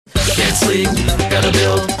can't sleep, gotta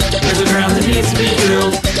build. There's a ground that needs to be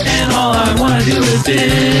drilled, and all I wanna do is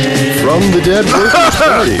dig. From the Dead Workers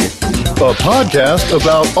Party, a podcast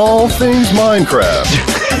about all things Minecraft.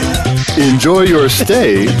 Enjoy your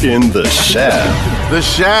stay in the Shaft. The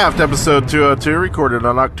Shaft, episode 202, recorded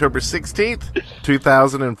on October 16th,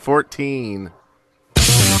 2014.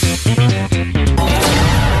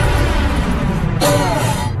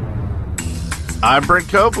 I'm Brent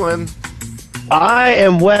Copeland. I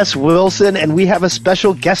am Wes Wilson, and we have a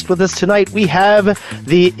special guest with us tonight. We have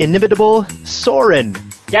the inimitable Soaryn.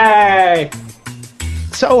 Yay!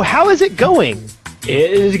 So, how is it going?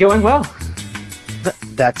 It is going well.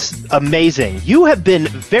 That's amazing. You have been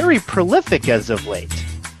very prolific as of late.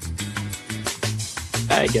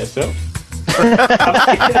 I guess so.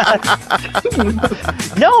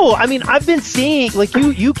 No, I mean, I've been seeing, like,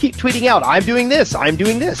 you keep tweeting out, I'm doing this, I'm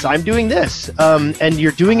doing this, I'm doing this. And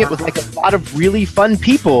you're doing it with, like, a lot of really fun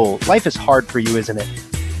people. Life is hard for you, isn't it?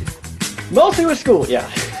 Mostly with school, yeah.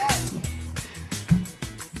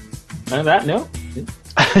 None of that, no.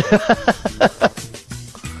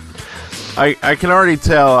 I can already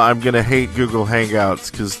tell I'm going to hate Google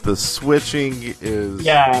Hangouts because the switching is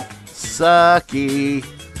sucky.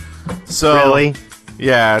 So, really?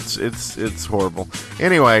 Yeah, it's horrible.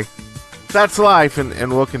 Anyway, that's life,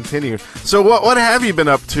 and we'll continue. So what have you been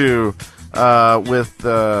up to with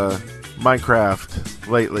Minecraft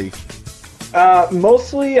lately?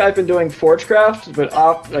 Mostly I've been doing Forgecraft, but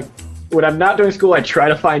when I'm not doing school, I try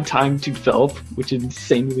to find time to develop, which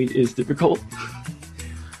insanely is difficult.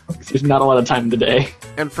 There's not a lot of time in the day.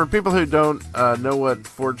 And for people who don't know what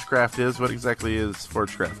Forgecraft is, what exactly is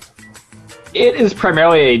Forgecraft? It is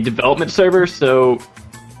primarily a development server, so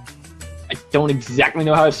I don't exactly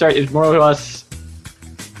know how it started. It's more or less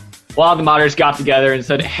a lot of the modders got together and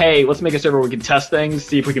said, hey, let's make a server where we can test things,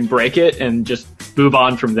 see if we can break it, and just move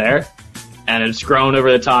on from there. And it's grown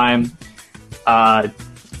over the time.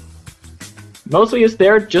 Mostly it's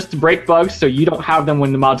there just to break bugs so you don't have them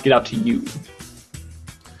when the mods get out to you.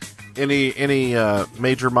 Any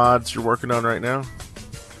major mods you're working on right now?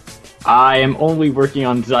 I am only working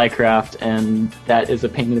on Zycraft, and that is a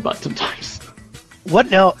pain in the butt sometimes. What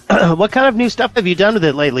now? What kind of new stuff have you done with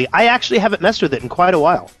it lately? I actually haven't messed with it in quite a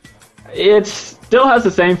while. It still has the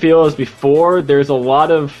same feel as before. There's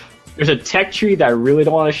a tech tree that I really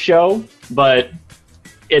don't want to show, but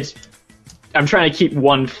I'm trying to keep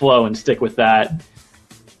one flow and stick with that.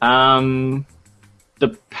 The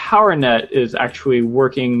power net is actually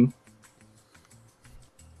working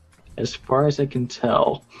as far as I can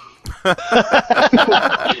tell.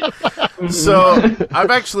 So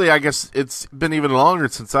I guess it's been even longer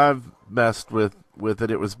since I've messed with it.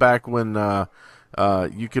 It was back when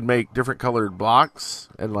you could make different colored blocks,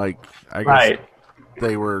 and I guess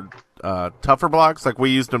they were tougher blocks. Like we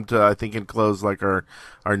used them to, I think, enclose like our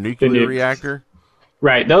nuclear reactor.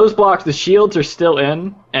 Right, those blocks, the shields are still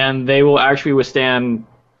in, and they will actually withstand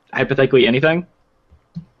hypothetically anything.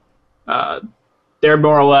 They're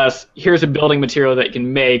more or less, here's a building material that you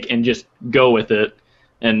can make and just go with it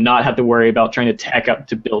and not have to worry about trying to tack up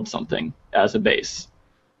to build something as a base.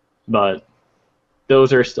 But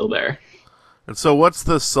those are still there. And so what's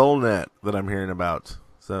the SoulNet that I'm hearing about?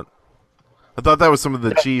 I thought that was something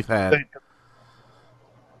the Chief had.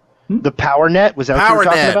 The Power Net? Was that what you were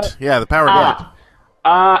talking about? Yeah, the Power Net.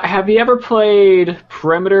 Have you ever played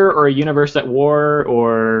Perimeter or Universe at War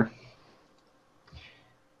or...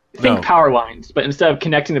 Think power lines, but instead of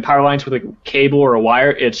connecting the power lines with a cable or a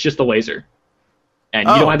wire, it's just a laser. And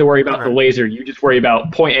you don't have to worry about the laser, you just worry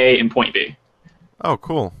about point A and point B. Oh,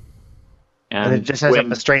 cool. And it just has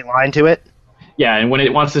a straight line to it? Yeah, and when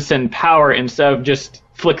it wants to send power, instead of just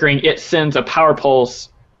flickering, it sends a power pulse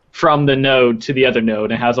from the node to the other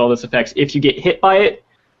node and has all this effects. If you get hit by it,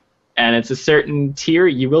 and it's a certain tier,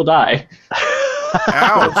 you will die.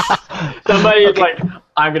 Ouch. Somebody is like,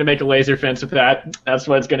 I'm going to make a laser fence with that. That's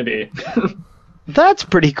what it's going to be. That's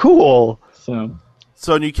pretty cool.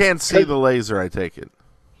 So you can't see the laser, I take it.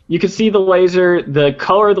 You can see the laser. The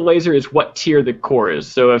color of the laser is what tier the core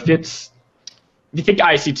is. So if you think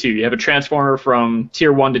IC2, you have a transformer from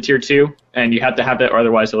tier 1 to tier 2, and you have to have that or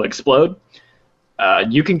otherwise it'll explode.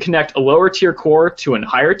 You can connect a lower tier core to a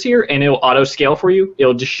higher tier, and it'll auto-scale for you.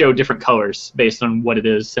 It'll just show different colors based on what it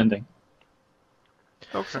is sending.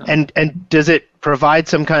 Okay. And does it provide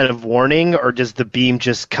some kind of warning, or does the beam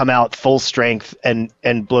just come out full strength and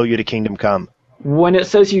blow you to Kingdom Come? When it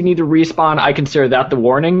says you need to respawn, I consider that the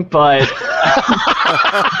warning, but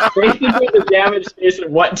basically the damage is based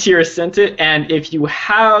on what tier sent it, and if you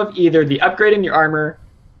have either the upgrade in your armor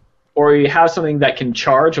or you have something that can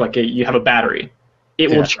charge, like you have a battery,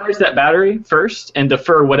 it will charge that battery first and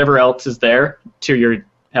defer whatever else is there to your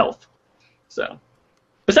health. So,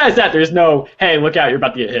 besides that, there's no, hey, look out, you're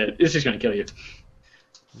about to get hit. It's just going to kill you.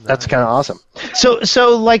 That's kind of awesome.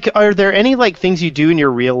 So like, are there any like things you do in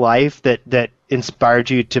your real life that inspired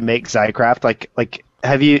you to make Zycraft? Like,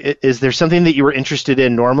 is there something that you were interested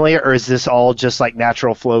in normally, or is this all just like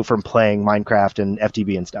natural flow from playing Minecraft and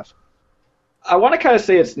FTB and stuff? I want to kind of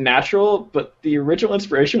say it's natural, but the original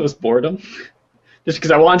inspiration was boredom. Just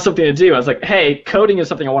because I wanted something to do. I was like, hey, coding is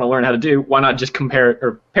something I want to learn how to do. Why not just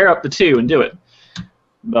pair up the two and do it?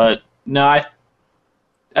 But no, I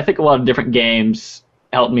think a lot of different games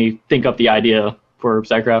helped me think up the idea for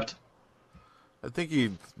Zycraft. I think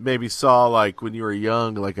you maybe saw, like, when you were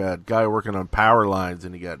young, like a guy working on power lines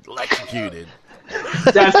and he got electrocuted.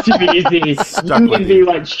 That's too easy. You need to be,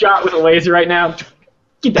 like, shot with a laser right now.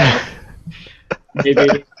 Get that.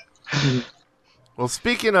 Maybe. Well,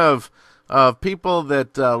 speaking of people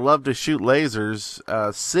that love to shoot lasers,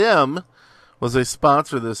 Sim was a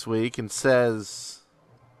sponsor this week and says...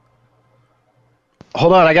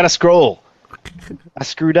 Hold on, I gotta scroll. I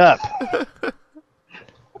screwed up. I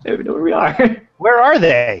don't know where we are. Where are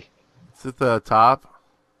they? It's at the top.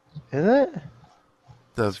 Is it?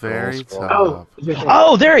 The very Scroll. top.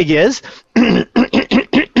 Oh, there he is.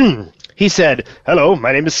 He said, "Hello,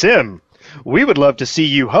 my name is Sim. We would love to see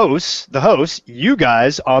you you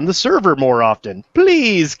guys on the server more often.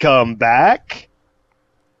 Please come back."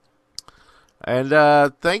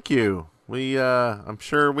 And thank you. I'm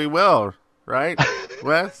sure we will, right,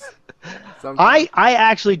 Wes? I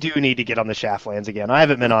actually do need to get on the Shaftlands again. I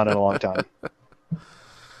haven't been on in a long time.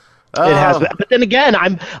 It has been, but then again,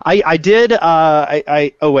 I'm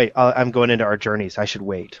going into our journeys. I should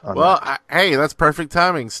wait on that. Hey, that's perfect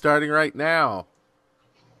timing. Starting right now.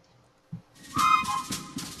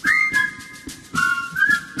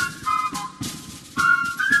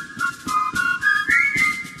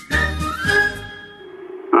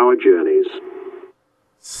 Our journeys.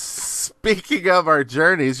 Speaking of our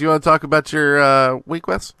journeys, you want to talk about your week,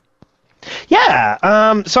 Wes? Yeah.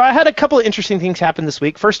 So I had a couple of interesting things happen this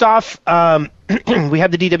week. First off, we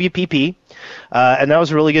had the DWPP, and that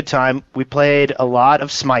was a really good time. We played a lot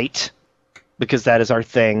of Smite because that is our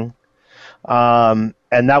thing, and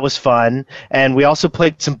that was fun. And we also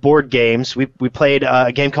played some board games. We played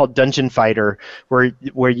a game called Dungeon Fighter, where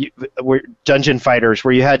Dungeon Fighters,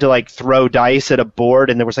 where you had to like throw dice at a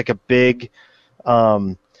board, and there was like a big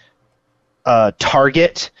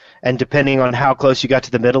target, and depending on how close you got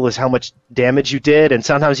to the middle is how much damage you did, and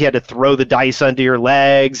sometimes you had to throw the dice under your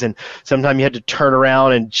legs, and sometimes you had to turn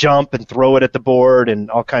around and jump and throw it at the board, and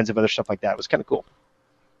all kinds of other stuff like that. It was kind of cool.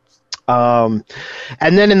 And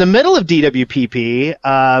then in the middle of DWPP,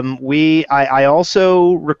 I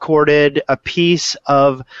also recorded a piece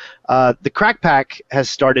of the Crack Pack has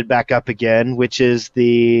started back up again, which is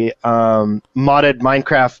the modded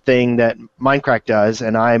Minecraft thing that Minecraft does,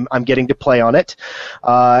 and I'm getting to play on it.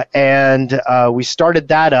 And we started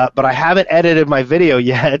that up, but I haven't edited my video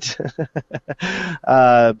yet.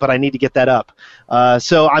 But I need to get that up.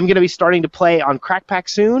 So I'm going to be starting to play on Crack Pack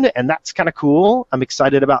soon, and that's kind of cool. I'm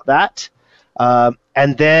excited about that.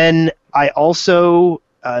 And then I also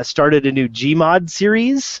started a new Gmod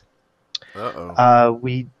series.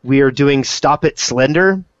 We are doing Stop It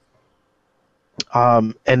Slender,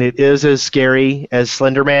 and it is as scary as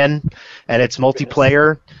Slenderman, and it's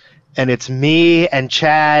multiplayer, and it's me and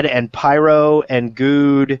Chad and Pyro and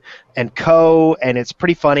Good and Co, and it's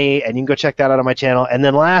pretty funny, and you can go check that out on my channel. And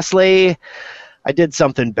then lastly, I did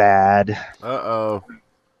something bad.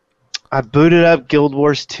 I booted up Guild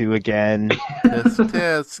Wars 2 again.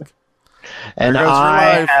 Tisk. And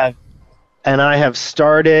I have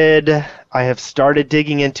started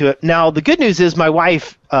digging into it. Now, the good news is my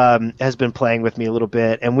wife has been playing with me a little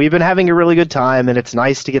bit, and we've been having a really good time, and it's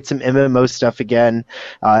nice to get some MMO stuff again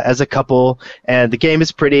as a couple, and the game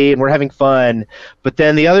is pretty, and we're having fun. But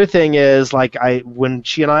then the other thing is, like, when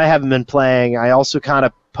she and I haven't been playing, I also kind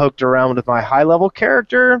of poked around with my high-level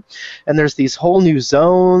character, and there's these whole new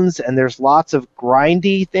zones, and there's lots of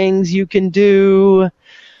grindy things you can do,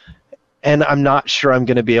 and I'm not sure I'm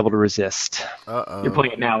going to be able to resist. You're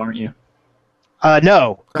playing it now, aren't you?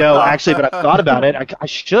 No, actually, but I've thought about it. I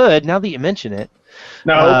should, now that you mention it.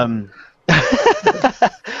 No.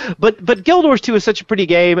 But Guild Wars 2 is such a pretty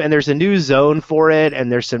game, and there's a new zone for it, and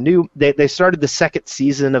there's some new... They started the second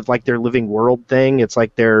season of, like, their Living World thing. It's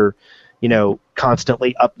like their,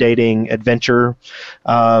 constantly updating adventure.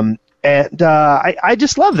 And I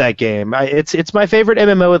just love that game. It's my favorite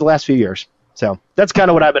MMO of the last few years. So that's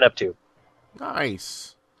kind of what I've been up to.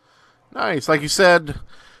 Nice. Like you said,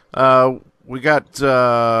 when we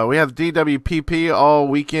have DWPP all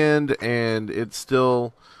weekend, and it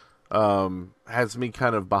still has me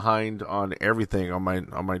kind of behind on everything on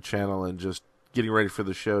my channel and just getting ready for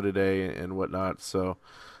the show today and whatnot. So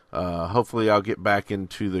hopefully I'll get back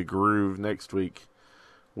into the groove next week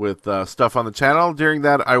with stuff on the channel. During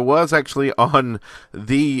that, I was actually on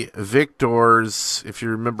the Victor's, if you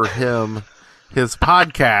remember him, his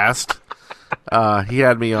podcast. He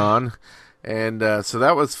had me on. And so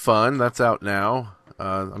that was fun. That's out now.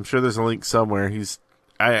 I'm sure there's a link somewhere.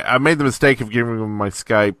 I made the mistake of giving him my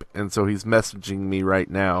Skype, and so he's messaging me right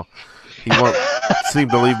now. He won't seem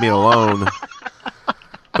to leave me alone.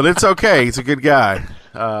 But it's okay. He's a good guy.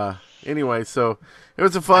 Anyway, so it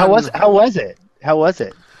was a fun... How was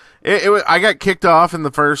it? I got kicked off in the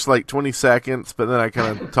first, 20 seconds, but then I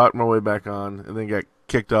kind of talked my way back on, and then got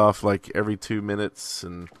kicked off, every 2 minutes,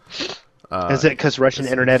 and... is it because Russian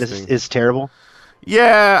internet is terrible?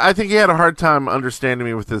 Yeah, I think he had a hard time understanding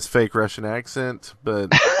me with his fake Russian accent,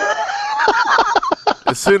 but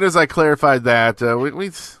as soon as I clarified that,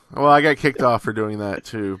 I got kicked off for doing that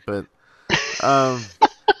too, but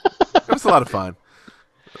it was a lot of fun.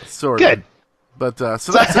 Sort of. Good. But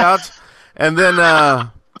so that's out. And then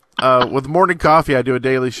with Morning Coffee, I do a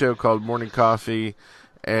daily show called Morning Coffee.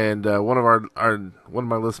 And one of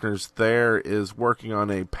my listeners there is working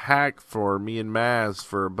on a pack for me and Maz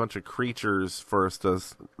for a bunch of creatures for us to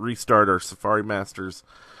restart our Safari Masters.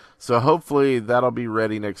 So hopefully that'll be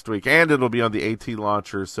ready next week, and it'll be on the AT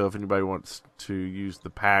launcher. So if anybody wants to use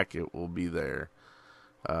the pack, it will be there.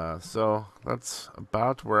 So that's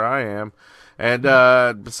about where I am. And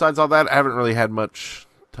besides all that, I haven't really had much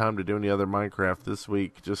time to do any other Minecraft this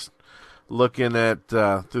week. Just looking at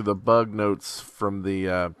through the bug notes from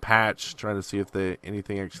the patch, trying to see if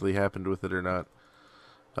anything actually happened with it or not.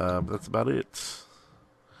 But that's about it.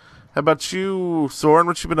 How about you, Soaryn?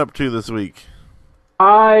 What you been up to this week?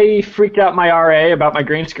 I freaked out my RA about my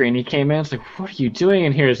green screen. He came in and was like, "What are you doing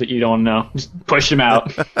in here is that you don't know?" Just push him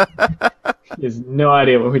out. He has no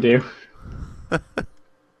idea what we do.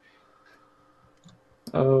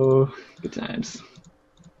 Oh, good times.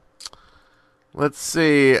 Let's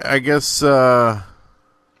see. I guess we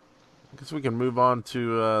can move on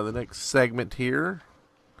to the next segment here.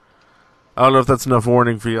 I don't know if that's enough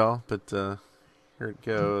warning for y'all, but here it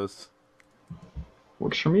goes.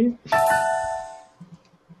 Works for me.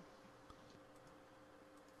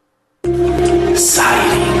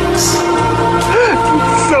 Sightings.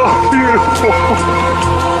 So beautiful.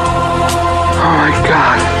 Oh my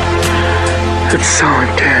god. It's so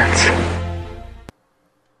intense.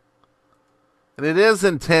 And it is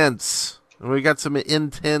intense. And we got some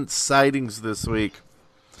intense sightings this week.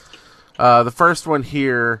 The first one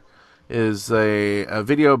here is a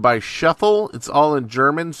video by Shuffle. It's all in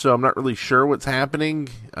German, so I'm not really sure what's happening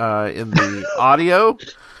in the audio.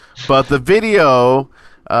 But the video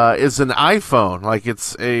is an iPhone. Like,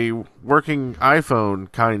 it's a working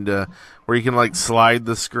iPhone, kind of, where you can, slide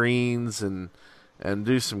the screens and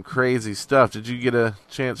do some crazy stuff. Did you get a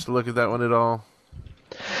chance to look at that one at all?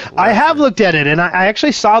 I have looked at it, and I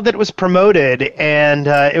actually saw that it was promoted, and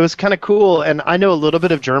it was kind of cool. And I know a little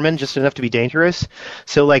bit of German, just enough to be dangerous.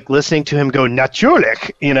 So, listening to him go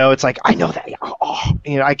 "natürlich," it's like I know that. Oh,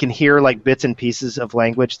 I can hear bits and pieces of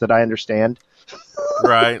language that I understand.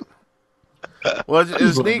 Right. Well,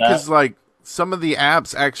 it's neat because some of the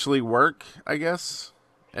apps actually work, I guess.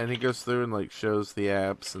 And he goes through and shows the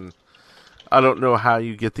apps, and I don't know how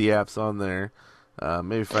you get the apps on there.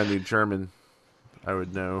 Maybe if I knew German, I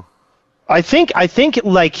would know. I think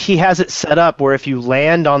he has it set up where if you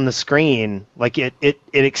land on the screen, it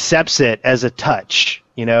accepts it as a touch,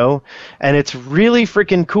 and it's really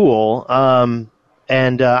freaking cool.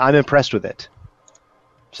 And I'm impressed with it.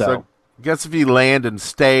 So I guess if you land and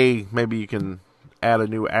stay, maybe you can add a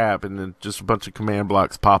new app, and then just a bunch of command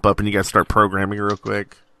blocks pop up, and you got to start programming real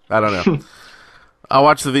quick. I don't know. I'll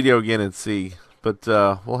watch the video again and see, but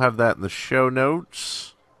we'll have that in the show notes.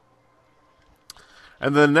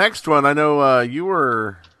 And the next one, I know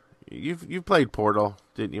you played Portal,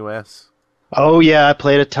 didn't you, Wes? Oh yeah, I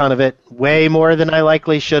played a ton of it, way more than I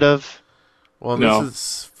likely should have. Well, This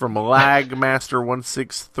is from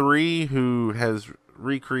Lagmaster163, who has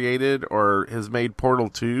recreated or has made Portal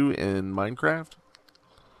 2 in Minecraft.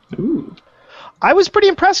 Ooh. I was pretty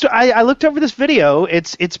impressed. I looked over this video.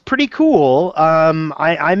 It's pretty cool.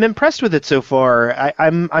 I'm impressed with it so far.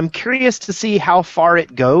 I'm curious to see how far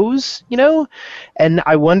it goes, and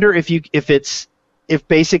I wonder if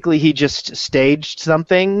basically he just staged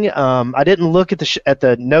something. I didn't look at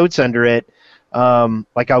the notes under it. I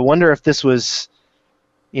wonder if this was,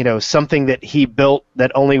 something that he built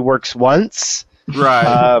that only works once.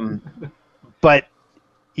 Right. but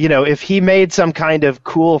if he made some kind of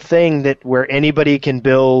cool thing where anybody can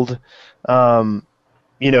build,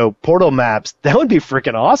 portal maps, that would be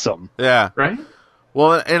freaking awesome. Yeah. Right?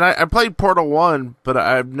 Well, and I played Portal 1, but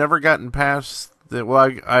I've never gotten past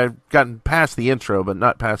I've gotten past the intro, but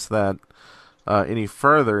not past that any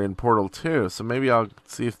further in Portal 2. So maybe I'll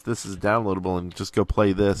see if this is downloadable and just go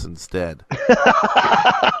play this instead.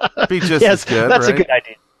 Be just as good, that's right? a good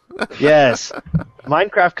idea. Yes.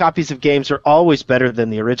 Minecraft copies of games are always better than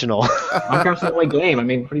the original. Minecraft's the only game. I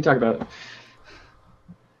mean, what are you talking about?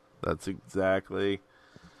 That's exactly.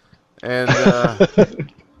 And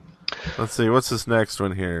let's see, what's this next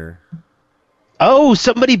one here? Oh,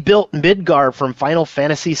 somebody built Midgar from Final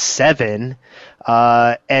Fantasy VII,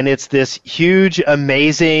 and it's this huge,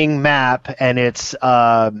 amazing map, and it's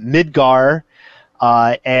Midgar,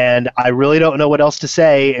 and I really don't know what else to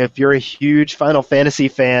say. If you're a huge Final Fantasy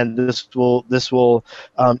fan, this will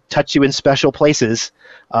touch you in special places.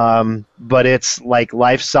 But it's like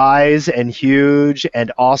life-size and huge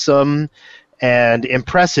and awesome and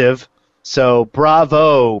impressive. So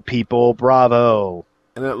bravo, people, bravo.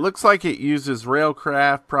 And it looks like it uses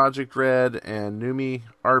Railcraft, Project Red, and Numi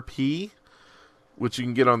RP, which you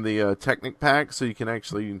can get on the Technic Pack, so you can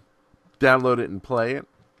actually download it and play it,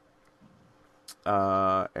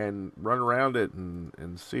 and run around it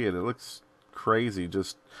and see it. It looks crazy.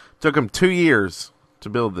 Just took them 2 years to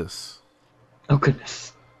build this. Oh,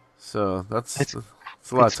 goodness. So that's a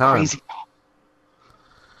lot of time. Crazy.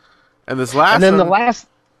 And this last And then one, the last...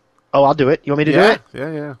 Oh, I'll do it. You want me to do it?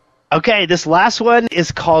 Yeah. Okay, this last one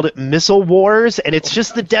is called Missile Wars, and it's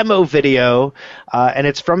just the demo video, and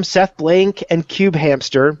it's from Seth Blank and Cube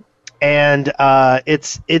Hamster, and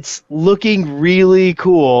it's looking really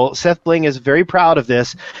cool. Seth Blank is very proud of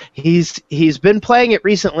this. He's been playing it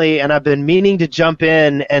recently, and I've been meaning to jump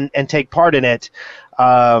in and take part in it,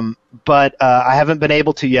 but I haven't been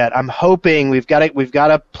able to yet. I'm hoping we've got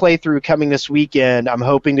a playthrough coming this weekend. I'm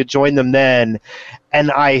hoping to join them then, and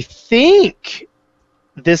I think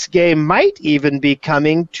this game might even be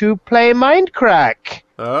coming to Play Mindcrack.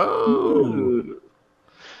 Oh.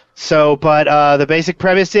 So, but the basic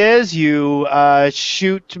premise is you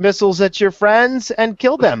shoot missiles at your friends and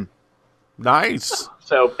kill them. Nice.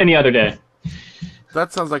 So, any other day.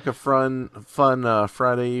 That sounds like a fun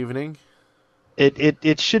Friday evening.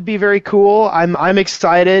 It should be very cool. I'm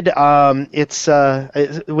excited. It's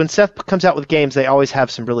when Seth comes out with games, they always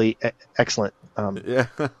have some really excellent Yeah.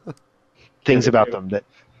 things about them that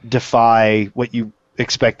defy what you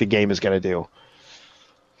expect the game is going to do.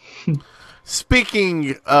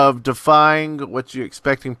 Speaking of defying what you're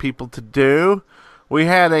expecting people to do, we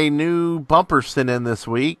had a new bumper sent in this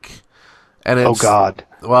week. And it's, Oh, God.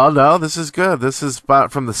 Well, no, this is good. This is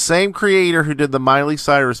from the same creator who did the Miley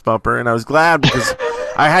Cyrus bumper, and I was glad because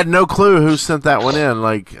I had no clue who sent that one in.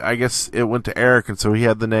 Like, I guess it went to Eric, and so he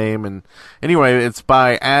had the name. And anyway, it's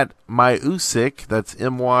by @Myoosic. That's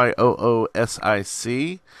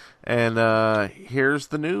MYOOSIC. And here's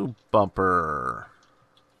the new bumper.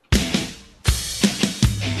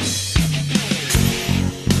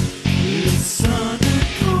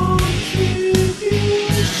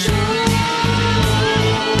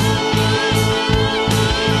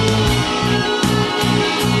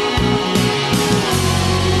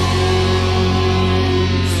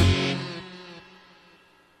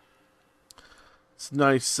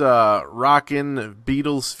 Nice rockin'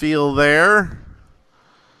 Beatles feel there.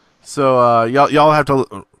 So y'all have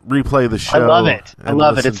to replay the show. I love it. I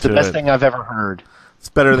love it. listen It's the to best it. thing I've ever heard. It's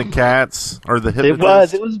better than Cats or the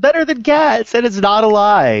Hypnotist. It was better than Cats, and it's not a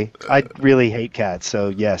lie. I really hate Cats, so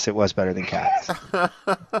yes, it was better than Cats.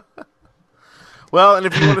 Well, and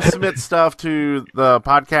if you want to submit stuff to the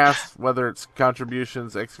podcast, whether it's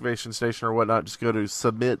contributions, excavation station, or whatnot, just go to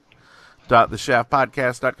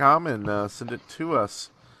submit.theshaftpodcast.com and send it to us.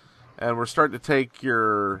 And we're starting to take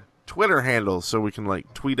your Twitter handles so we can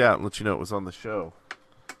like tweet out and let you know it was on the show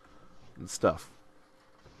and stuff.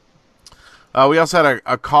 We also had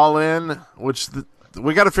a call in, which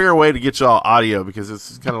we got to figure a way to get y'all audio because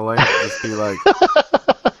this is kind of lame to just be like,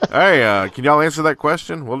 "Hey, can y'all answer that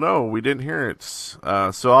question?" Well, no, we didn't hear it.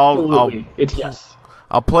 So It's yes.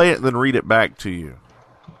 I'll play it and then read it back to you.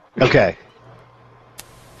 Okay.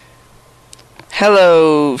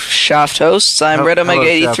 Hello, Shaft hosts. I'm Red Omega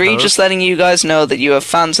hello, Shaft 83, host. just letting you guys know that you have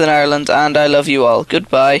fans in Ireland, and I love you all.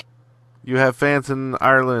 Goodbye. You have fans in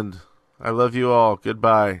Ireland. I love you all.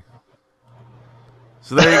 Goodbye.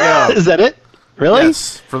 So there you go. Is that it? Really?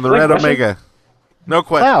 Yes, from the No Red question? Omega. No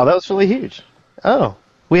question. Wow, that was really huge. Oh,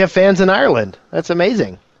 we have fans in Ireland. That's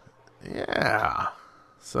amazing. Yeah.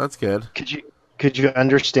 So that's good. Could you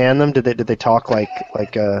understand them? Did they talk like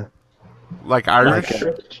Like Irish?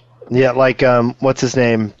 Yeah, like what's his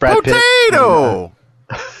name? Brad Pitt. Potato!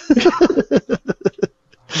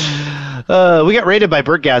 We got rated by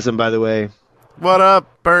Birdgasm, by the way. What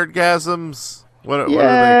up, Birdgasms? What are they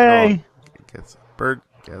called?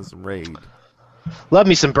 Birdgasm Raid. Love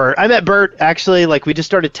me some Bert. I met Bert, actually, like, we just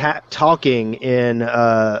started talking in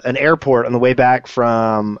an airport on the way back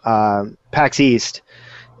from PAX East.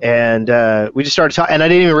 And we just started talking, and I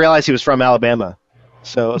didn't even realize he was from Alabama.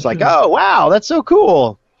 So it was like, oh, wow, that's so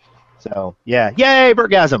cool. So, yeah. Yay,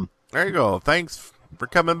 Birdgasm. There you go. Thanks for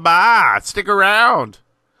coming by. Stick around.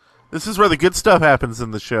 This is where the good stuff happens in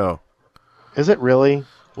the show. Is it really?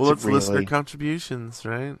 Well, it's listener contributions,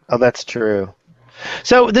 right? Oh, that's true.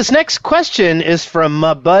 So this next question is from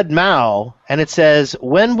Bud Mao, and it says,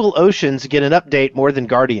 when will Oceans get an update more than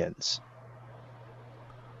Guardians?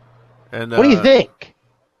 And what do you think?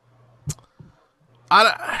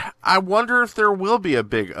 I wonder if there will be a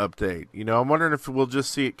big update. You know, I'm wondering if we'll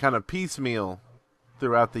just see it kind of piecemeal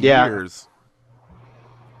throughout the years.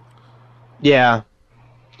 Yeah.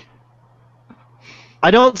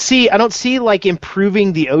 I don't see like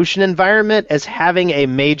improving the ocean environment as having a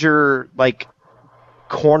major like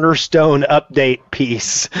cornerstone update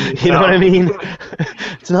piece. You know what I mean?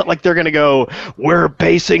 It's not like they're going to go, we're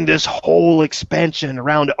basing this whole expansion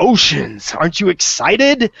around oceans. Aren't you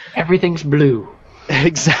excited? Everything's blue.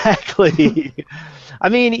 Exactly. I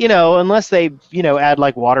mean, you know, unless they, you know, add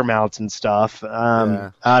like water mounts and stuff.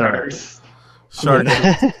 I don't know. Shark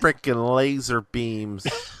freaking laser beams.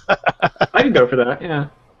 I can go for that, yeah.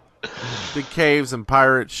 Big caves and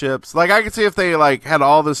pirate ships. Like, I could see if they like had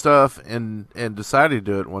all this stuff and decided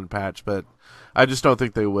to do it in one patch, but I just don't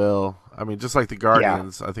think they will. I mean, just like the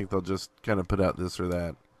Guardians, I think they'll just kind of put out this or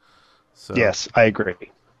that. So yes, I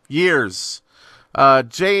agree. Years.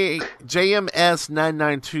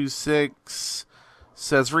 JMS9926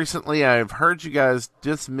 says, recently I've heard you guys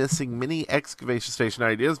dismissing many excavation station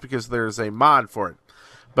ideas because there's a mod for it.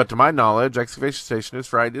 But to my knowledge, excavation station is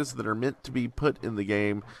for ideas that are meant to be put in the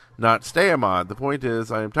game, not stay a mod. The point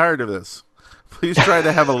is, I am tired of this. Please try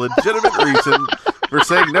to have a legitimate reason for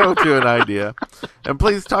saying no to an idea. And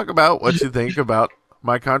please talk about what you think about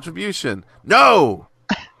my contribution. No!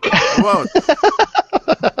 I won't.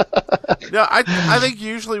 No, I think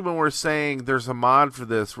usually when we're saying there's a mod for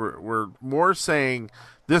this, we're more saying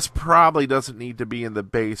this probably doesn't need to be in the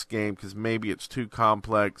base game because maybe it's too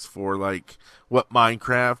complex for like what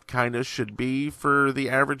Minecraft kind of should be for the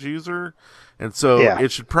average user, and so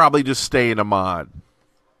it should probably just stay in a mod.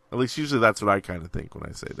 At least usually that's what I kind of think when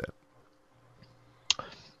I say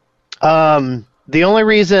that. The only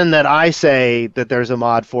reason that I say that there's a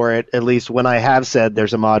mod for it, at least when I have said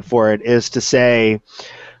there's a mod for it, is to say,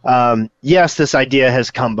 yes, this idea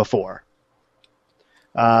has come before.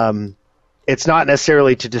 It's not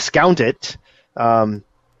necessarily to discount it,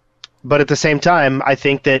 but at the same time, I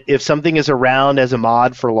think that if something is around as a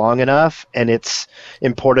mod for long enough and it's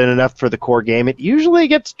important enough for the core game, it usually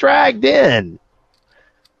gets dragged in.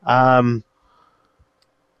 Still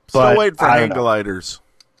waiting for hang gliders.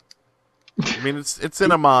 I mean, it's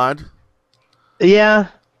in a mod. Yeah.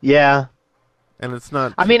 And it's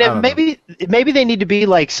not. I mean, maybe they need to be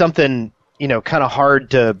like something, you know, kind of hard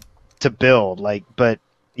to build. Like, but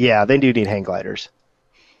yeah, they do need hang gliders.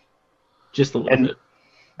 Just a little bit.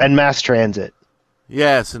 And mass transit.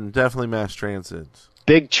 Yes, and definitely mass transit.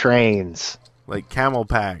 Big trains. Like camel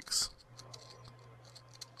packs.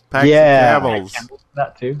 Packs of camels.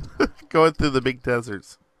 That too. Going through the big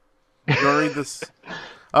deserts. You want to read this?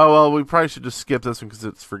 Oh, well, we probably should just skip this one because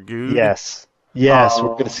it's for Good. Yes, we're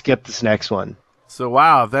going to skip this next one. So,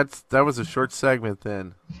 wow, that was a short segment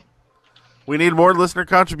then. We need more listener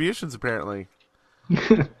contributions, apparently.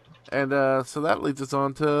 And so that leads us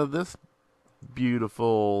on to this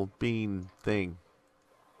beautiful bean thing.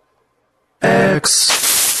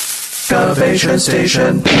 Excavation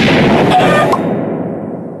Station.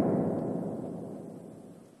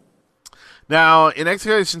 Now, in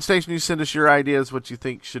Excavation Station, you send us your ideas, what you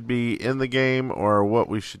think should be in the game or what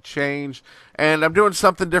we should change. And I'm doing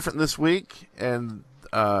something different this week, and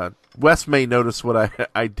Wes may notice what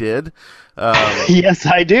I did. Yes,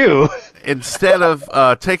 I do. Instead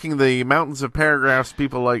of taking the mountains of paragraphs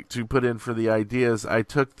people like to put in for the ideas, I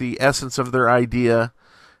took the essence of their idea,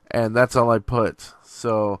 and that's all I put.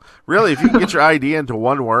 So, really, if you can get your idea into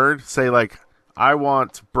one word, say, like, I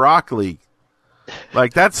want broccoli.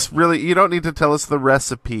 Like, that's really, you don't need to tell us the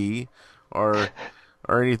recipe or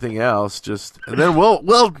anything else. Just, and then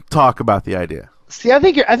we'll talk about the idea. See, I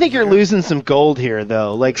think you're losing some gold here,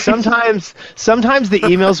 though. Like, sometimes the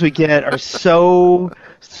emails we get are so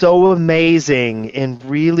amazing in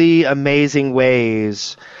really amazing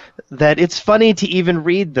ways that it's funny to even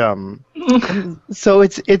read them. So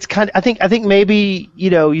it's kind of, I think maybe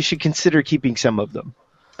you should consider keeping some of them.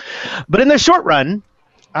 But in the short run,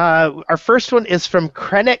 our first one is from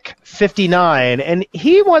Krennic59, and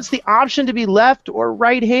he wants the option to be left or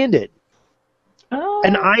right-handed. Oh.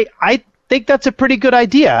 And I think that's a pretty good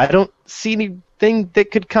idea. I don't see anything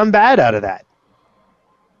that could come bad out of that.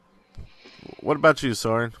 What about you,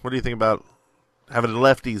 Soaryn? What do you think about having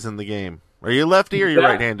lefties in the game? Are you lefty or are you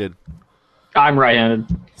right-handed? I'm right-handed.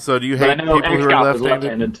 So do you hate people who are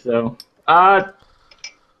left-handed? So,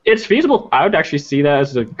 it's feasible. I would actually see that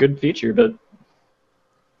as a good feature, but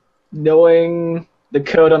knowing the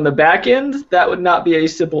code on the back end, that would not be a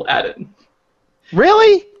simple add-in.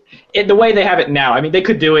 Really? The way they have it now. I mean, they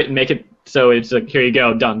could do it and make it so it's like, here you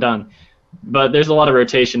go, done. But there's a lot of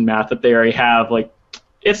rotation math that they already have. Like,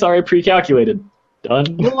 it's already pre-calculated.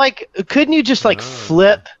 Done. Well, couldn't you just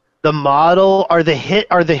flip the model? Are the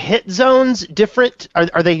hit zones different?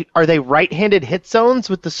 Are they right-handed hit zones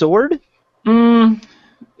with the sword?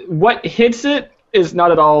 What hits it is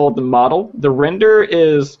not at all the model. The render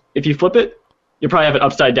is, if you flip it, you probably have an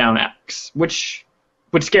upside down X, which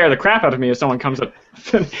would scare the crap out of me if someone comes up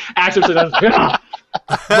actually does.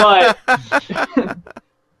 But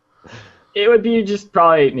it would be just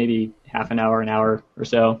probably maybe half an hour or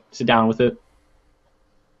so. Sit down with it.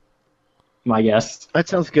 My guess. That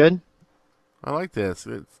sounds good. I like this.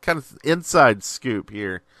 It's kind of inside scoop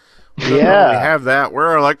here. We don't really have that.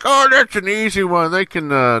 We're like, oh, that's an easy one. They can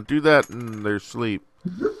do that in their sleep.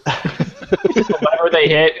 Whatever they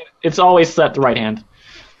hit, it's always set to right hand.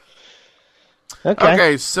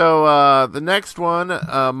 Okay, so the next one,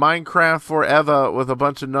 Minecraft Forever, with a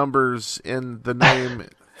bunch of numbers in the name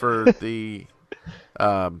for the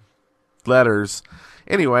letters.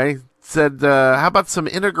 Anyway, said, how about some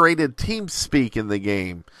integrated TeamSpeak in the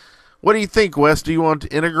game? What do you think, Wes? Do you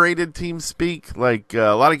want integrated TeamSpeak? Like,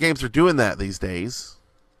 a lot of games are doing that these days.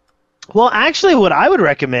 Well, actually, what I would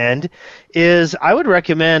recommend is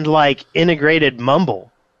integrated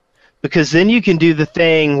Mumble. Because then you can do the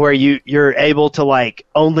thing where you're able to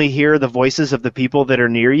only hear the voices of the people that are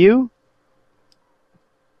near you.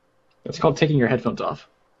 It's called taking your headphones off.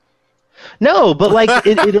 No, but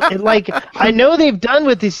I know they've done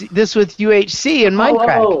with this with UHC and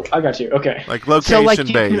Minecraft. Oh, I got you. Okay. Like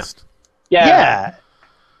location based. Yeah.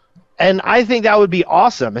 And I think that would be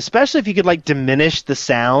awesome, especially if you could diminish the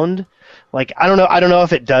sound. I don't know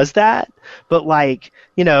if it does that, but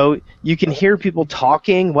you can hear people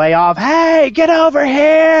talking way off. Hey, get over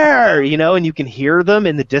here! And you can hear them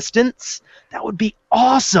in the distance. That would be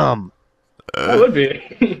awesome. That would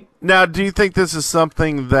be. Now, do you think this is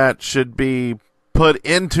something that should be put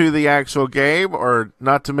into the actual game, or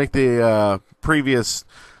not to make the previous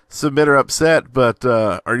submitter upset, but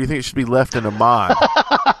or do you think it should be left in a mod?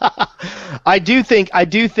 I do think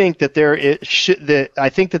that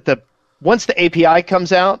once the API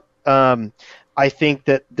comes out, I think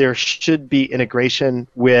that there should be integration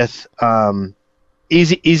with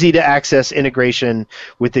easy to access integration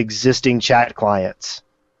with existing chat clients.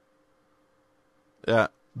 Yeah.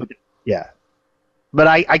 But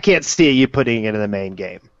I can't see you putting it in the main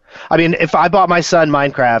game. I mean, if I bought my son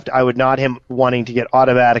Minecraft, I would not him wanting to get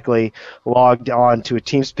automatically logged on to a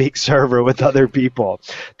TeamSpeak server with other people.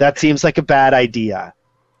 That seems like a bad idea.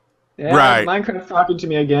 Yeah, right. Minecraft's talking to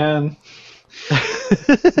me again.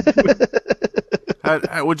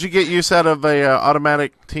 Would you get use out of a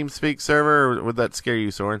automatic TeamSpeak server, or would that scare you,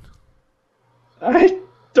 Soaryn? I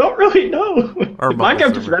don't really know. Or if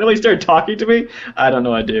Minecraft just randomly started talking to me, I don't know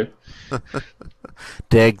what I'd do.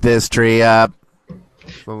 Dig this tree up.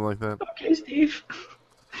 Something like that. Okay, Steve.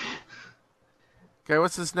 Okay,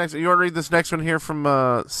 what's this next? You want to read this next one here from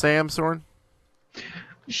Sam, Soaryn?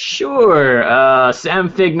 Sure.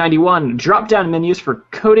 SamFig91. Drop-down menus for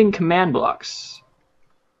coding command blocks.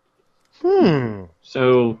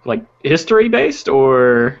 So, history-based,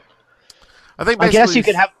 or? I guess you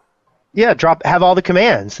could have all the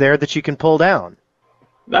commands there that you can pull down.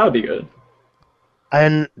 That would be good.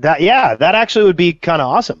 And that actually would be kind of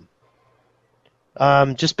awesome.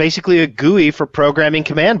 Just basically a GUI for programming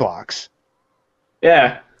command blocks.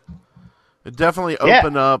 Yeah. It definitely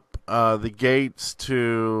open up the gates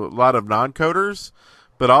to a lot of non-coders,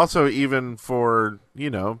 but also even for,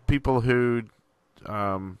 people who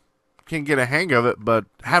can get a hang of it, but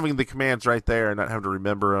having the commands right there and not having to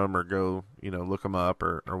remember them or go, look them up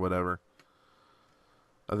or whatever.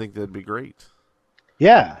 I think that'd be great.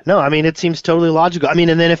 Yeah, no, I mean, it seems totally logical. I mean,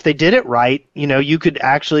 and then if they did it right, you could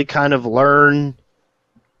actually kind of learn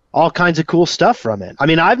all kinds of cool stuff from it. I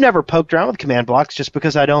mean, I've never poked around with command blocks just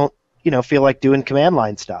because I don't, feel like doing command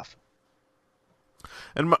line stuff.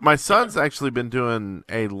 And my son's actually been doing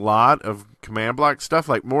a lot of command block stuff,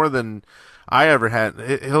 like more than I ever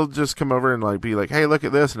had. He'll just come over and like be like, "Hey, look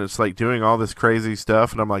at this," and it's like doing all this crazy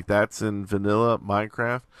stuff, and I'm like, "That's in vanilla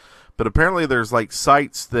Minecraft." But apparently, there's like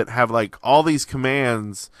sites that have like all these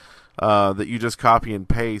commands that you just copy and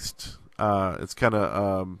paste. It's kind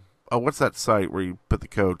of what's that site where you put the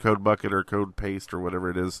code bucket or code paste or whatever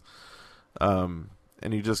it is, and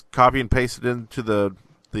you just copy and paste it into the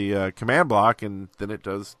command block, and then it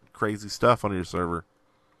does crazy stuff on your server.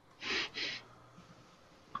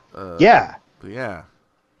 Yeah. Yeah.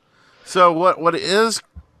 So what is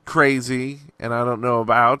crazy, and I don't know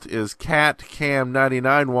about, is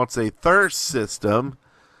CatCam99 wants a thirst system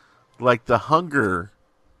like the hunger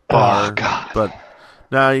bar. Oh, God. But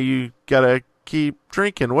now you gotta keep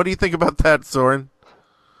drinking. What do you think about that, Soaryn?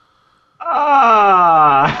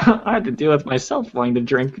 I had to deal with myself wanting to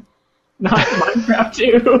drink. Not Minecraft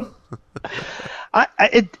too.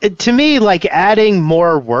 To me, like adding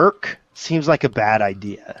more work seems like a bad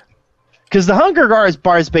idea. Because the hunger bar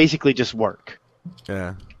is basically just work.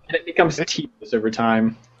 Yeah. And it becomes tedious over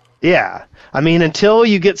time. Yeah. I mean, until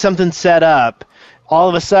you get something set up, all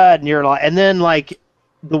of a sudden you're like, and then like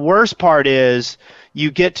the worst part is you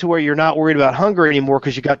get to where you're not worried about hunger anymore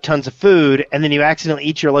because you got tons of food, and then you accidentally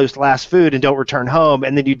eat your last food and don't return home,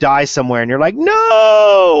 and then you die somewhere, and you're like,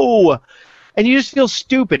 no! And you just feel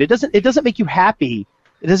stupid. It doesn't make you happy.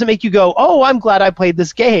 It doesn't make you go, oh, I'm glad I played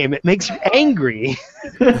this game. It makes you angry.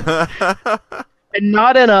 And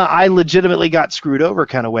not in a I legitimately got screwed over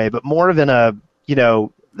kind of way, but more of in a,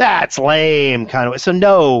 that's lame kind of way. So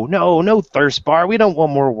no thirst bar. We don't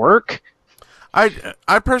want more work. I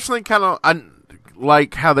personally kind of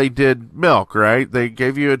like how they did milk, right? They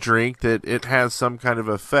gave you a drink that it has some kind of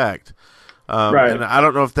effect. Right. And I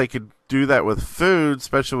don't know if they could do that with food,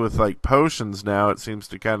 especially with like potions now. It seems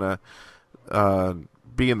to kind of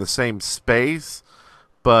be in the same space.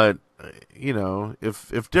 But,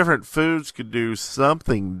 if different foods could do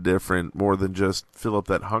something different more than just fill up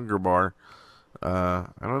that hunger bar, I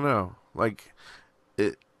don't know. Like,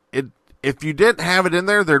 if you didn't have it in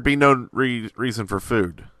there, there'd be no reason for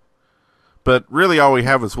food. But really all we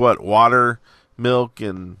have is what? Water, milk,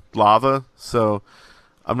 and lava. So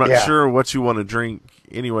I'm not sure what you want to drink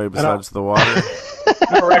anyway besides the water.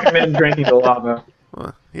 I don't recommend drinking the lava.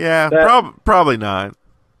 Yeah, probably not.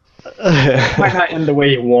 It might not end the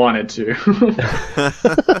way you want it to.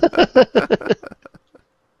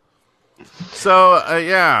 So,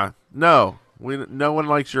 no. No one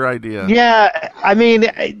likes your idea. Yeah, I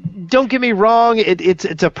mean, don't get me wrong.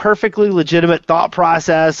 It's a perfectly legitimate thought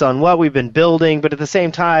process on what we've been building, but at the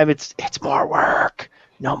same time, it's more work.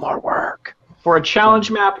 No more work. For a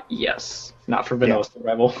challenge map, yes. Not for vanilla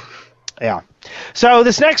survival. Yeah. So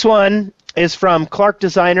this next one is from Clark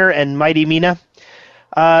Designer and Mighty Mina.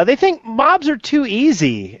 They think mobs are too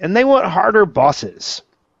easy, and they want harder bosses.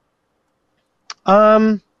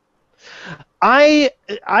 I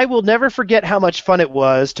will never forget how much fun it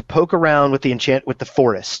was to poke around with the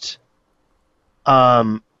forest.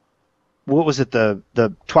 What was it?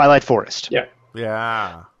 The Twilight Forest. Yeah.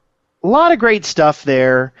 Yeah. A lot of great stuff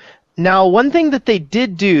there. Now, one thing that they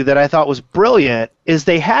did do that I thought was brilliant is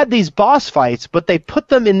they had these boss fights, but they put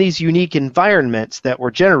them in these unique environments that were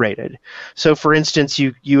generated. So, for instance,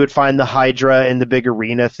 you would find the Hydra in the big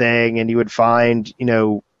arena thing, and you would find,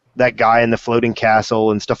 that guy in the floating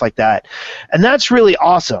castle and stuff like that. And that's really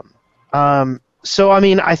awesome. So, I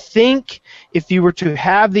mean, I think if you were to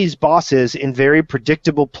have these bosses in very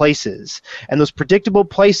predictable places, and those predictable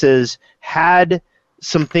places had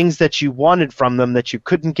some things that you wanted from them that you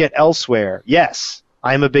couldn't get elsewhere, yes,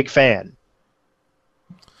 I'm a big fan.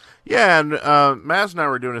 Yeah, and Maz and I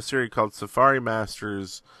were doing a series called Safari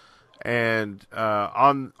Masters, and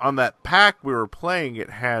on that pack we were playing, it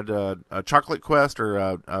had a Chocolate Quest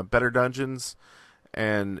or Better Dungeons,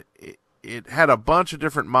 and it had a bunch of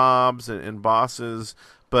different mobs and bosses,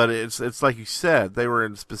 but it's like you said, they were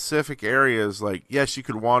in specific areas. Like, yes, you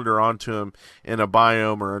could wander onto them in a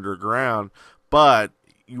biome or underground, but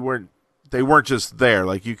they weren't just there.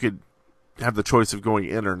 Like, you could have the choice of going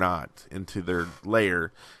in or not into their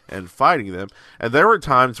lair and fighting them. And there were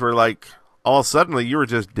times where, like, all suddenly you were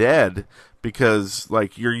just dead because,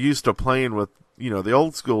 like, you're used to playing with, the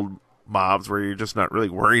old school mobs where you're just not really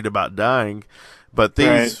worried about dying. But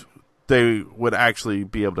these, they would actually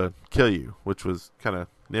be able to kill you, which was kind of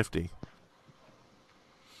nifty.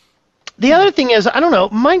 The other thing is, I don't know,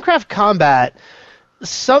 Minecraft combat,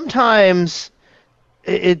 sometimes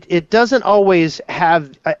it doesn't always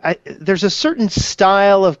have... there's a certain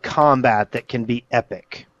style of combat that can be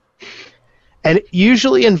epic. And it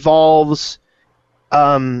usually involves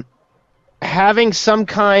having some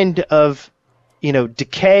kind of,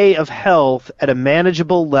 decay of health at a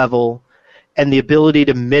manageable level and the ability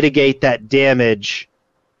to mitigate that damage.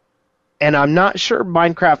 And I'm not sure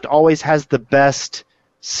Minecraft always has the best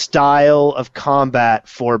style of combat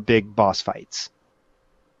for big boss fights.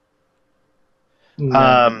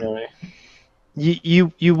 Really.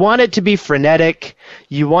 You want it to be frenetic,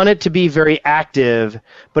 you want it to be very active,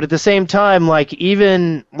 but at the same time,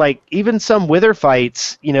 even some wither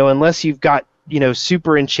fights, unless you've got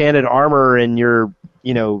super enchanted armor and you're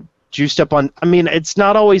juiced up on, it's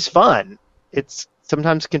not always fun. It's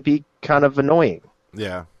sometimes can be kind of annoying.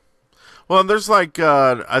 Yeah. Well, and there's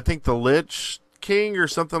I think the Lich King or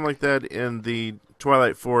something like that in the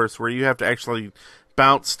Twilight Forest where you have to actually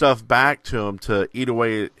bounce stuff back to him to eat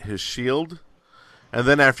away his shield. And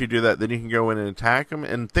then after you do that, then you can go in and attack him.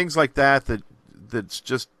 And things like that's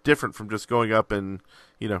just different from just going up and,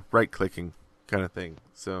 right-clicking kind of thing.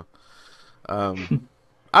 So, I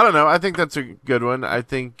don't know. I think that's a good one. I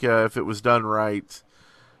think if it was done right,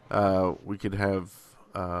 we could have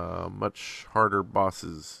much harder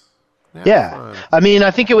bosses. Yeah.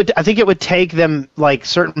 I think it would take them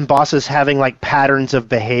certain bosses having patterns of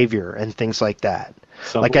behavior and things like that.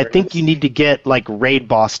 I think you need to get raid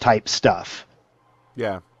boss type stuff.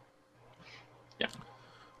 Yeah. Yeah.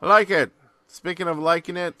 I like it. Speaking of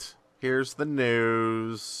liking it, here's the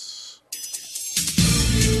news.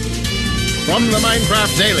 From the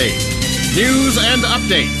Minecraft Daily, news and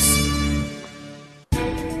updates.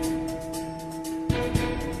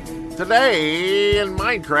 Today in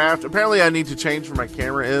Minecraft, apparently I need to change where my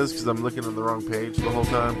camera is because I'm looking on the wrong page the whole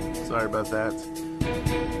time. Sorry about that.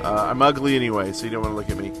 I'm ugly anyway, so you don't want to look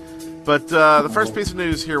at me. But the first piece of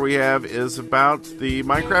news here we have is about the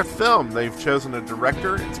Minecraft film. They've chosen a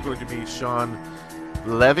director. It's going to be Sean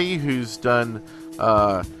Levy, who's done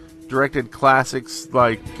directed classics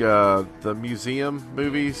like the museum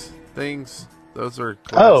movies things. Those are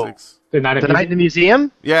classics. The Night in the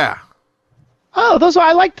Museum? Yeah. Oh,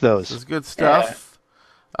 I liked those. That's good stuff.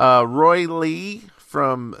 Yeah. Roy Lee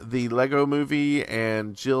from the Lego Movie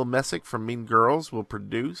and Jill Messick from Mean Girls will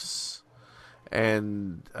produce.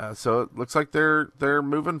 And so it looks like they're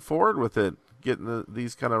moving forward with it, getting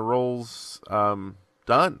these kind of roles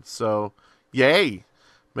done. So, yay!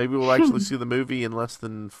 Maybe we'll actually see the movie in less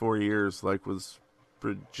than 4 years, like was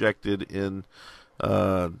projected in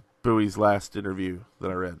Bowie's last interview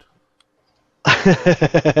that I read.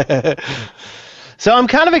 So I'm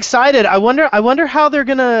kind of excited. I wonder how they're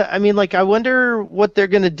gonna. I wonder what they're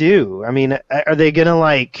gonna do. Are they gonna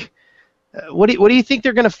What do you think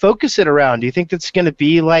they're going to focus it around? Do you think it's going to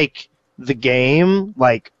be like the game,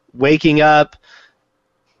 waking up,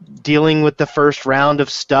 dealing with the first round of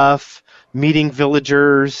stuff, meeting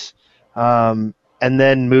villagers, and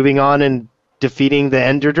then moving on and defeating the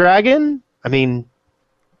Ender Dragon?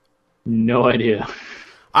 No idea.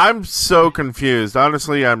 I'm so confused.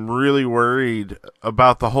 Honestly, I'm really worried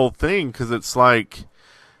about the whole thing because it's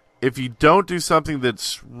if you don't do something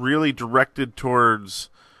that's really directed towards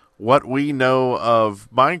what we know of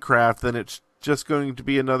Minecraft, then it's just going to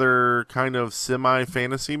be another kind of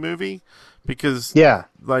semi-fantasy movie because you're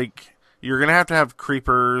going to have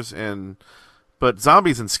creepers but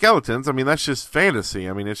zombies and skeletons, that's just fantasy.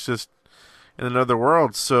 It's just in another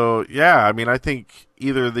world. So yeah, I think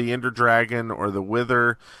either the Ender Dragon or the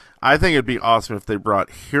Wither. I think it'd be awesome if they brought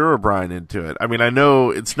Herobrine into it. I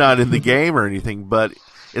know it's not in the game or anything, but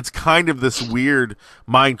it's kind of this weird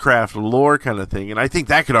Minecraft lore kind of thing, and I think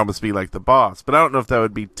that could almost be like the boss, but I don't know if that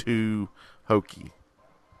would be too hokey.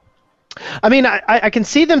 I can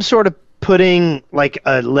see them sort of putting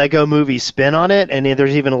a Lego Movie spin on it, and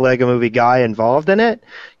there's even a Lego Movie guy involved in it,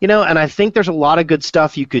 and I think there's a lot of good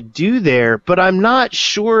stuff you could do there, but I'm not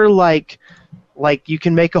sure you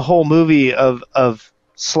can make a whole movie of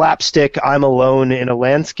slapstick I'm alone in a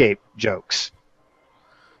landscape jokes.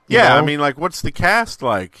 Yeah, what's the cast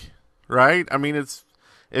like, right? It's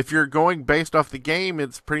if you're going based off the game,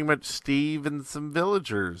 it's pretty much Steve and some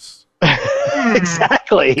villagers.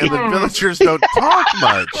 Exactly. And the villagers don't talk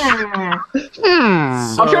much. I'm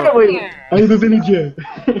trying to wait. I'm a villager.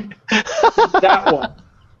 That one.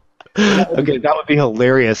 Okay, that would be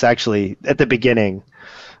hilarious, actually, at the beginning.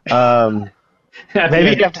 Maybe you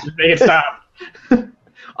have to make it stop.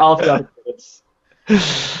 All of it.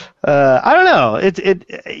 I don't know.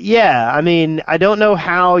 I don't know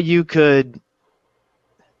how you could.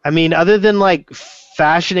 Other than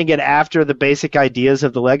fashioning it after the basic ideas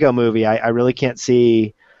of the Lego Movie, I really can't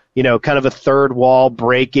see, kind of a third wall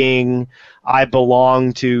breaking. I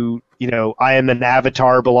belong to, I am an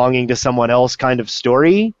avatar belonging to someone else kind of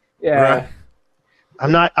story. Yeah.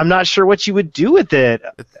 I'm not sure what you would do with it.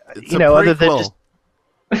 It's Other than just.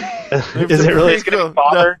 Is it really going to be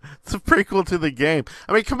father? No, it's a prequel to the game.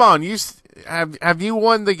 I mean, come on, have you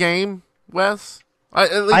won the game, Wes? I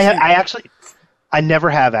never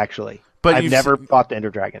have actually. But I've never fought the Ender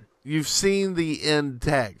Dragon. You've seen the end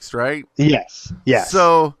text, right? Yes.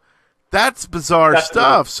 So that's bizarre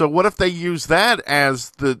stuff. So what if they use that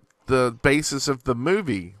as the basis of the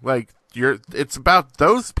movie? Like it's about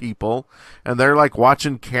those people, and they're like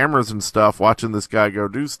watching cameras and stuff, watching this guy go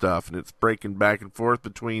do stuff, and it's breaking back and forth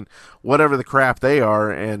between whatever the crap they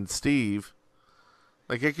are and Steve.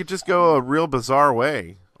 Like it could just go a real bizarre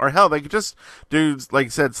way. Or hell, they could just do, like you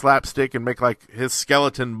said, slapstick and make like his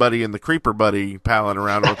skeleton buddy and the creeper buddy palling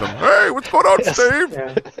around with him. Hey, what's going on, Steve?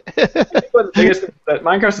 Yeah. The biggest thing is that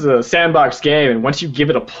Minecraft is a sandbox game, and once you give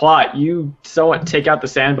it a plot, you somewhat take out the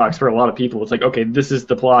sandbox for a lot of people. It's like, okay, this is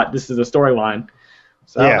the plot, this is the storyline.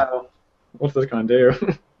 So I don't know, what's this going to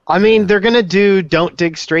do? I mean, they're going to do don't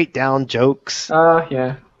dig straight down jokes.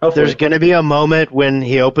 Yeah. Hopefully. There's going to be a moment when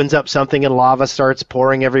he opens up something and lava starts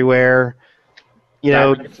pouring everywhere.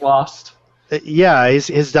 It's lost. Yeah,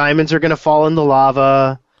 his diamonds are going to fall in the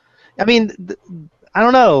lava. I mean, I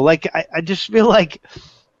don't know. Like, I just feel like,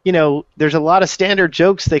 there's a lot of standard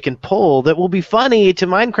jokes they can pull that will be funny to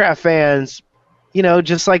Minecraft fans.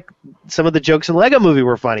 Just like some of the jokes in Lego Movie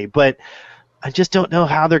were funny. But I just don't know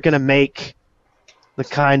how they're going to make the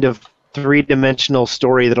kind of three-dimensional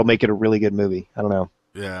story that'll make it a really good movie. I don't know.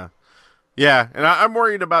 Yeah, and I'm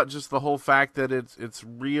worried about just the whole fact that it's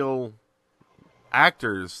real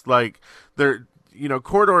actors. Like they're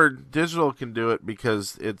Corridor Digital can do it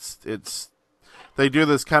because it's they do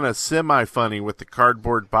this kind of semi funny with the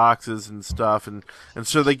cardboard boxes and stuff, and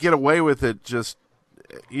so they get away with it. Just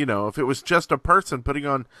if it was just a person putting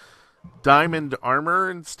on diamond armor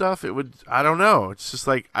and stuff, it would, I don't know, it's just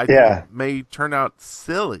like I think it may turn out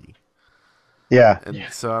silly.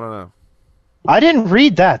 So I don't know. I didn't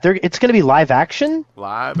read that. It's going to be live action.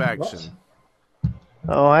 What?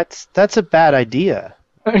 Oh, that's a bad idea.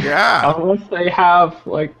 Yeah. Unless they have,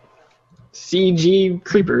 like, CG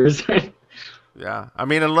creepers. Yeah. I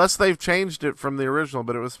mean, unless they've changed it from the original,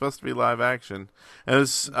 but it was supposed to be live action. And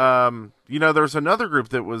it's, there was another group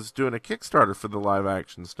that was doing a Kickstarter for the live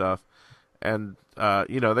action stuff. And,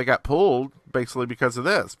 they got pulled basically because of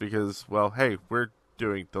this. Because, well, hey, we're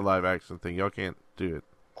doing the live action thing. Y'all can't do it.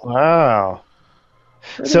 Wow.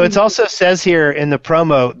 So it also says here in the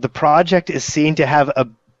promo, the project is seen to have a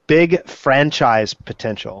big franchise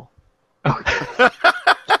potential.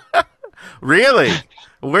 Really?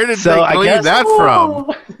 Where did they glean that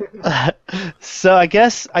from? So I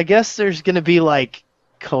guess there's going to be like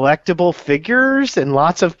collectible figures and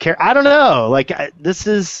lots of I don't know. Like this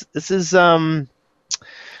is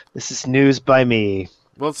news by me.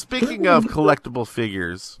 Well, speaking of collectible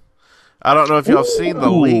figures, I don't know if y'all have seen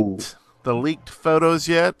the leaked photos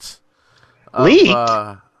yet. Leaked?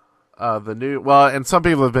 The new, and some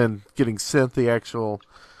people have been getting sent the actual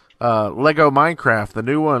Lego Minecraft, the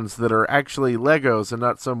new ones that are actually Legos and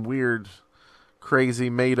not some weird,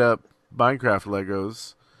 crazy, made-up Minecraft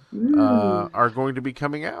Legos, are going to be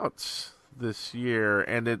coming out this year,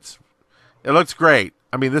 and it looks great.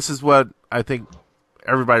 I mean, this is what I think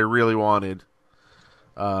everybody really wanted.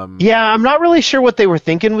 I'm not really sure what they were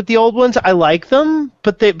thinking with the old ones. I like them,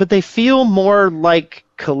 but they feel more like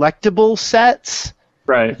collectible sets,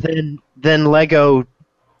 right? Than Lego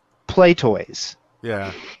play toys.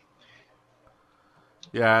 Yeah,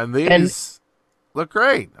 and these look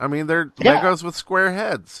great. I mean, they're Legos with square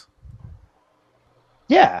heads.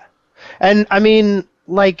 Yeah, and I mean,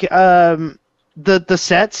 like the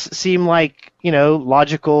sets seem like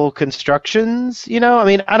logical constructions. I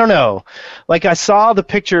mean, I don't know. Like I saw the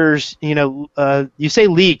pictures. You say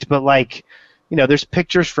leaked, but like there's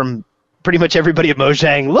pictures from pretty much everybody at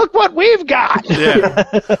Mojang. Look what we've got. Yeah.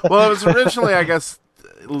 Well, it was originally, I guess,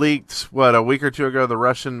 leaked a week or two ago. The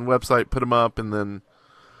Russian website put them up, and then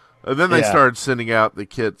they started sending out the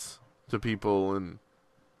kits to people, and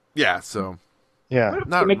so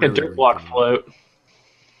not make really a dirt block float.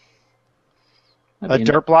 A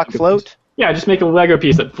dirt block float? Yeah, just make a Lego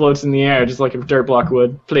piece that floats in the air, just like a dirt block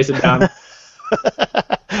would. Place it down.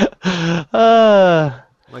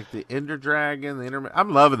 Like the Ender Dragon,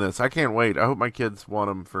 I'm loving this. I can't wait. I hope my kids want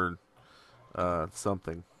them for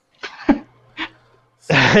something.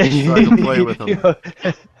 So I can play with them.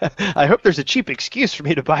 I hope there's a cheap excuse for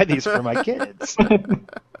me to buy these for my kids.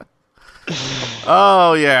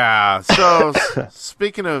 Oh, yeah. So,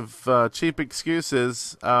 speaking of cheap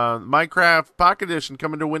excuses, Minecraft Pocket Edition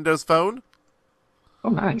coming to Windows Phone. Oh,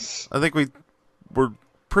 nice. I think we were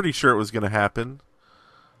pretty sure it was going to happen.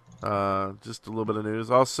 Just a little bit of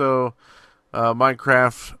news. Also,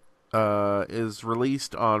 Minecraft is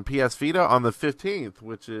released on PS Vita on the 15th,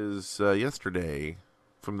 which is yesterday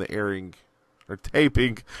from the airing or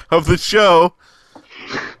taping of the show.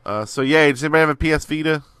 So, yay. Does anybody have a PS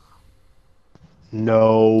Vita?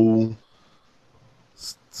 No.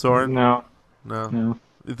 Soaryn? No. You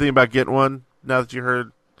thinking about getting one now that you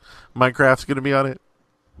heard Minecraft's going to be on it?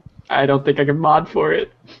 I don't think I can mod for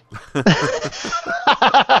it.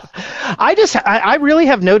 I really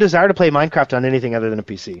have no desire to play Minecraft on anything other than a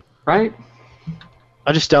PC. Right?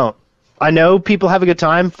 I just don't. I know people have a good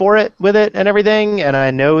time with it and everything, and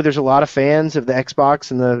I know there's a lot of fans of the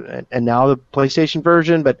Xbox and now the PlayStation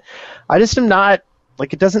version, but I just am not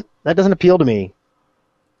like that doesn't appeal to me.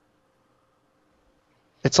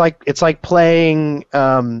 It's like playing.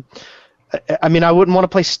 I mean, I wouldn't want to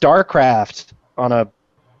play StarCraft on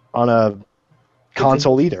a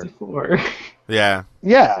console either. Yeah.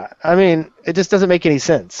 Yeah, I mean, it just doesn't make any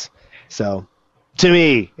sense. So, to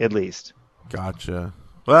me, at least. Gotcha.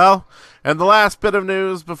 Well, and the last bit of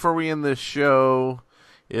news before we end this show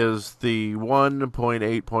is the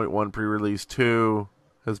 1.8.1 pre-release 2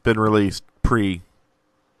 has been released pre-released.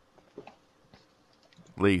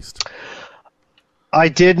 I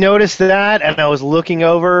did notice that, and I was looking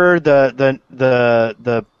over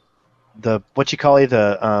the what you call it,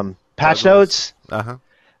 the patch notes. Uh-huh.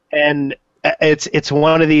 And it's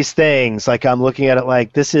one of these things. Like, I'm looking at it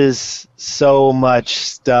like, this is so much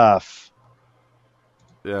stuff.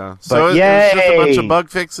 Yeah. So it's just a bunch of bug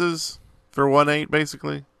fixes for 1.8,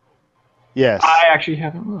 basically? Yes. I actually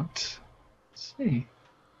haven't looked. Let's see.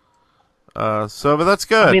 But that's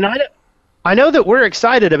good. I mean, I know that we're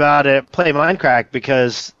excited about it, play Minecraft,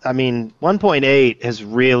 because, I mean, 1.8 has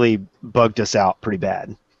really bugged us out pretty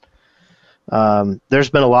bad. There's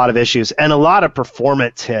been a lot of issues and a lot of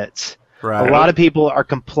performance hits. Right. A lot of people are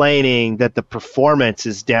complaining that the performance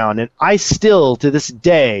is down, and I still, to this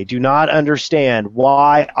day, do not understand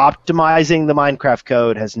why optimizing the Minecraft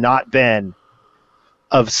code has not been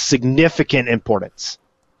of significant importance.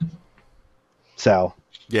 So.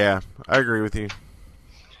 Yeah, I agree with you.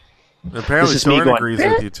 Apparently, Soaryn agrees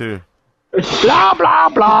with you, too. Blah, blah,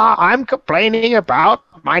 blah. I'm complaining about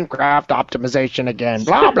Minecraft optimization again.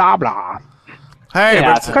 Blah, blah, blah. Hey,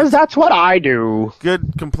 because that's what I do.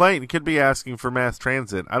 Good complaint. You could be asking for mass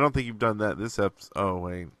transit. I don't think you've done that this episode. Oh,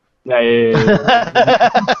 wait. Yeah.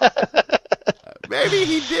 Maybe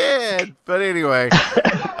he did. But anyway.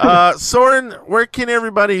 Soaryn, where can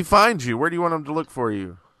everybody find you? Where do you want them to look for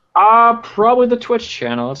you? Probably the Twitch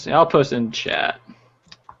channel. Let's see. I'll post in chat.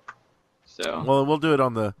 So. Well, we'll do it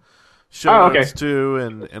on the show notes, too,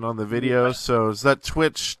 and on the video. So is that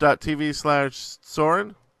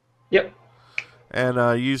twitch.tv/Soaryn? Yep.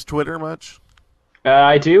 And use Twitter much?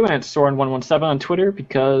 I do, and it's Soaryn117 on Twitter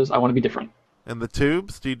because I want to be different. And the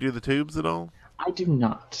tubes? Do you do the tubes at all? I do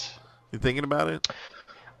not. You thinking about it?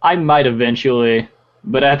 I might eventually,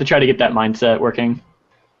 but I have to try to get that mindset working.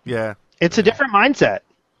 Yeah. It's a different mindset.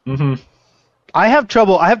 Mm-hmm. I have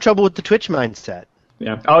trouble with the Twitch mindset.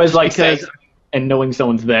 Yeah. I always like saying, and knowing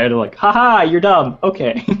someone's there, they're like, haha, you're dumb.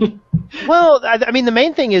 Okay. Well, I mean, the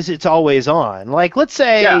main thing is it's always on. Like, let's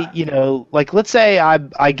say, let's say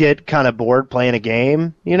I get kind of bored playing a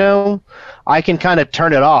game, I can kind of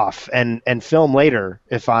turn it off and film later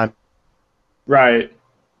if I'm... Right.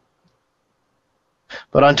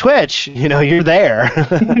 But on Twitch, you're there.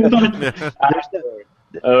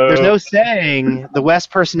 There's no saying the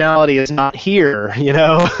West personality is not here,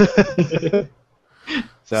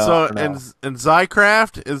 So and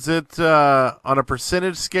Zycraft, is it on a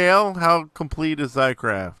percentage scale? How complete is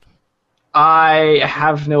Zycraft? I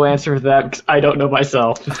have no answer to that because I don't know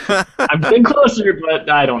myself. I've been closer, but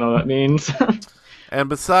I don't know what that means. And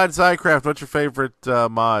besides Zycraft, what's your favorite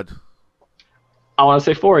mod? I want to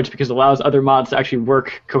say Forge because it allows other mods to actually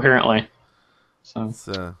work coherently. So that's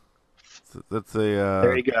a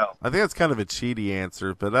there you go. I think that's kind of a cheaty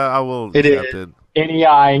answer, but I will accept it.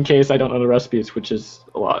 NEI in case I don't know the recipes, which is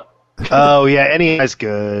a lot. Oh yeah, NEI's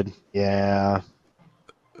good. Yeah.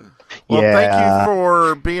 Well, thank you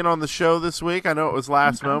for being on the show this week. I know it was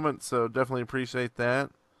last moment, so definitely appreciate that.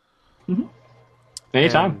 Mm-hmm.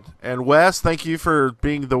 Anytime. And Wes, thank you for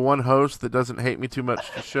being the one host that doesn't hate me too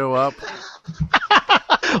much to show up.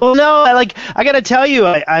 Well, no, I got to tell you,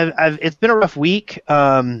 it's been a rough week.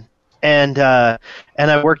 And I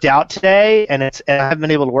worked out today, and I haven't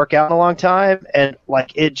been able to work out in a long time, and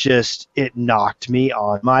it knocked me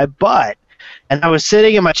on my butt. And I was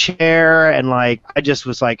sitting in my chair, and I just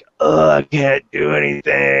was like, I can't do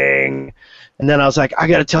anything. And then I was like, I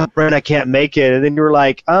gotta tell Brent I can't make it. And then you were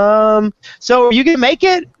like, so are you gonna make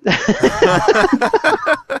it?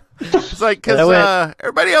 It's like, because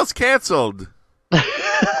everybody else canceled.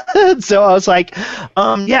 So I was like,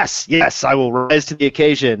 yes, I will rise to the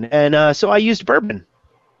occasion. And so I used bourbon.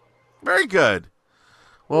 Very good.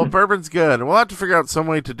 Well, bourbon's good. We'll have to figure out some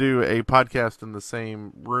way to do a podcast in the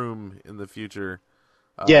same room in the future.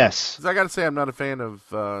 Yes. 'Cause I got to say, I'm not a fan of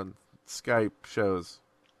Skype shows.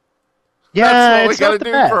 Yeah, That's what we it's got not to the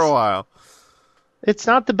do best. for a while. It's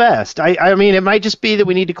not the best. I mean, it might just be that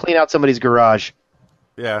we need to clean out somebody's garage.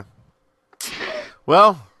 Yeah.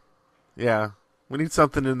 Well, yeah. We need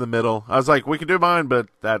something in the middle. I was like, we can do mine, but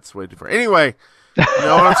that's way too far. Anyway, no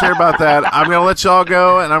one wants to hear about that. I'm going to let y'all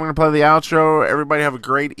go, and I'm going to play the outro. Everybody have a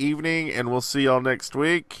great evening, and we'll see y'all next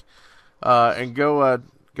week. And go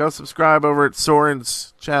subscribe over at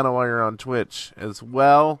Soaryn's channel while you're on Twitch as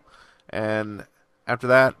well. And after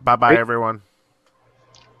that, bye-bye, everyone.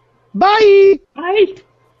 Bye! Bye.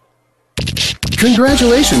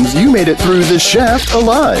 Congratulations, you made it through The Shaft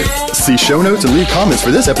alive. See show notes and leave comments for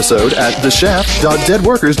this episode at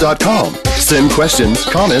theshaft.deadworkers.com. Send questions,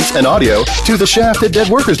 comments, and audio to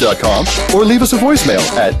theshaft@deadworkers.com or leave us a voicemail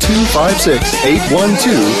at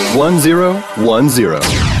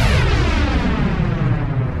 256-812-1010.